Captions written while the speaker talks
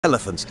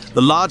Elephants,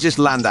 the largest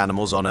land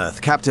animals on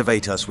Earth,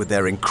 captivate us with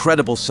their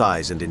incredible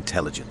size and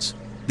intelligence.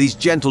 These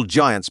gentle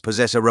giants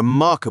possess a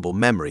remarkable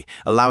memory,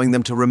 allowing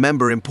them to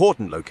remember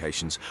important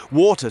locations,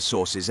 water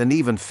sources, and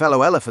even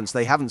fellow elephants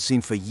they haven't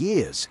seen for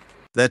years.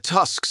 Their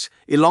tusks,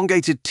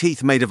 elongated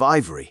teeth made of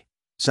ivory,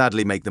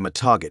 sadly make them a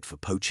target for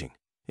poaching,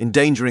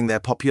 endangering their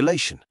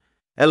population.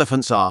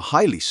 Elephants are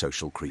highly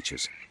social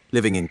creatures,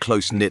 living in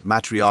close-knit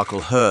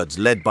matriarchal herds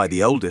led by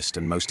the oldest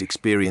and most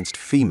experienced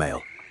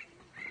female.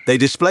 They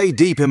display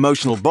deep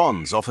emotional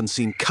bonds, often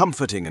seen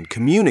comforting and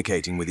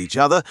communicating with each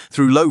other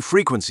through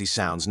low-frequency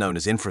sounds known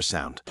as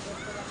infrasound.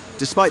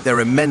 Despite their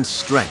immense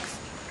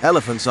strength,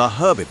 elephants are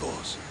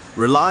herbivores,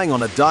 relying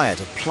on a diet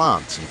of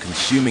plants and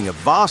consuming a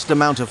vast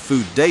amount of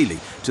food daily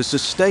to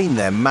sustain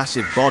their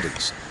massive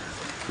bodies.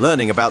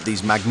 Learning about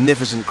these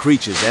magnificent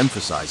creatures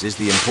emphasizes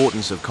the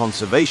importance of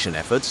conservation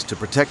efforts to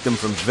protect them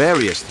from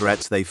various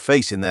threats they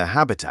face in their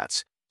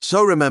habitats.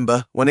 So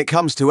remember, when it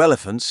comes to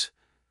elephants,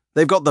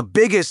 they've got the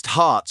biggest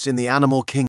hearts in the animal kingdom.